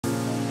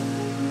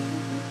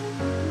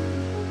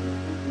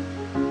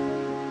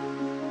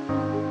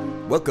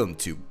Welcome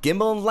to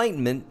Gimbal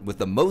Enlightenment with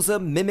the MOZA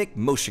Mimic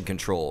Motion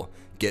Control.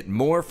 Get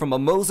more from a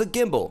MOZA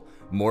gimbal,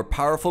 more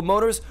powerful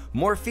motors,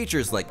 more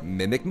features like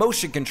Mimic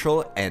Motion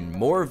Control, and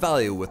more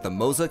value with the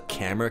MOZA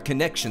Camera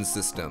Connection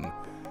System.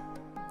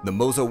 The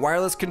MOZA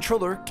Wireless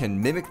Controller can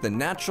mimic the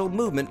natural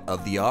movement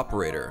of the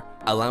operator,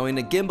 allowing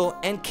a gimbal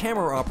and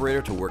camera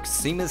operator to work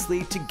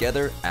seamlessly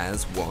together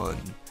as one.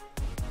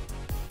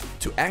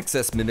 To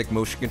access Mimic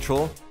Motion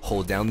Control,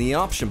 hold down the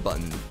Option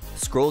button.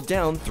 Scroll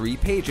down 3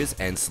 pages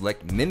and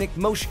select Mimic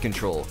Motion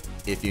Control.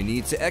 If you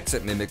need to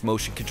exit Mimic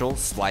Motion Control,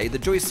 slide the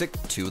joystick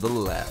to the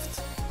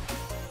left.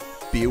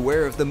 Be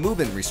aware of the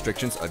movement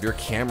restrictions of your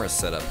camera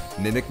setup.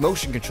 Mimic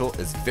Motion Control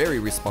is very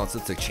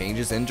responsive to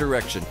changes in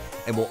direction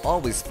and will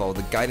always follow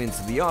the guidance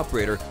of the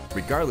operator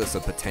regardless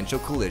of potential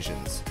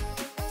collisions.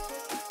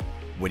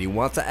 When you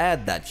want to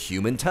add that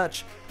human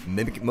touch,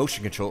 Mimic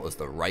Motion Control is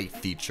the right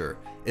feature.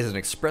 It is an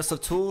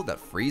expressive tool that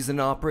frees an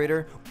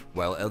operator,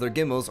 while other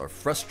gimbals are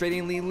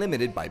frustratingly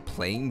limited by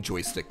plain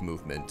joystick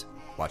movement.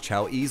 Watch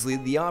how easily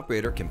the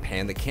operator can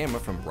pan the camera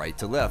from right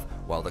to left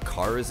while the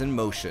car is in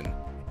motion.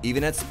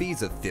 Even at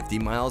speeds of 50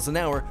 miles an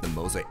hour, the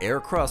MOZA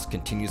AirCross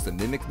continues to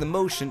mimic the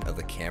motion of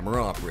the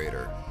camera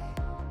operator.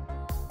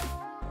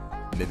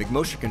 Mimic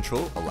Motion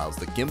Control allows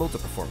the gimbal to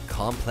perform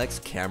complex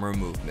camera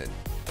movement.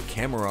 The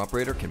camera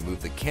operator can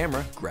move the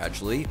camera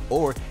gradually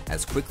or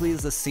as quickly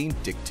as the scene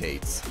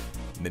dictates.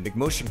 Mimic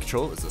Motion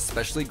Control is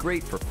especially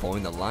great for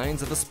following the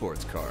lines of a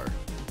sports car.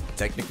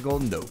 Technical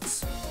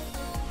notes.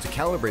 To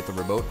calibrate the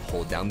remote,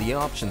 hold down the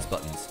Options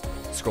buttons.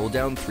 Scroll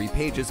down 3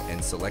 pages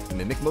and select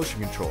Mimic Motion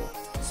Control.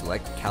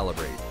 Select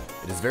Calibrate.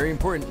 It is very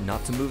important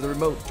not to move the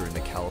remote during the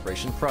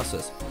calibration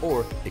process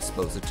or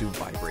expose it to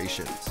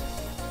vibrations.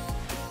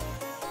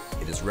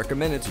 It is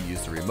recommended to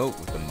use the remote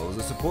with the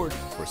MOZA support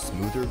for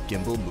smoother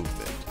gimbal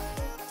movement.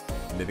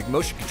 Mimic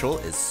Motion Control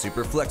is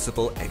super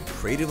flexible and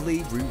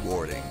creatively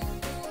rewarding.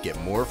 Get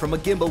more from a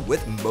gimbal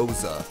with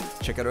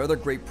MOZA. Check out our other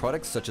great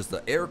products such as the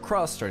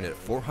AirCross starting at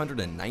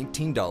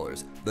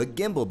 $419, the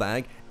Gimbal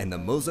Bag, and the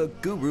MOZA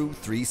Guru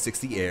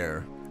 360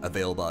 Air.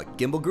 Available at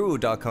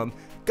gimbalguru.com,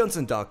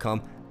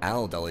 gunson.com,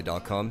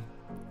 aldolly.com.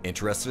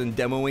 Interested in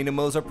demoing a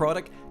MOZA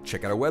product?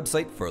 Check out our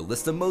website for a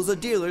list of MOZA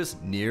dealers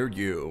near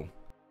you.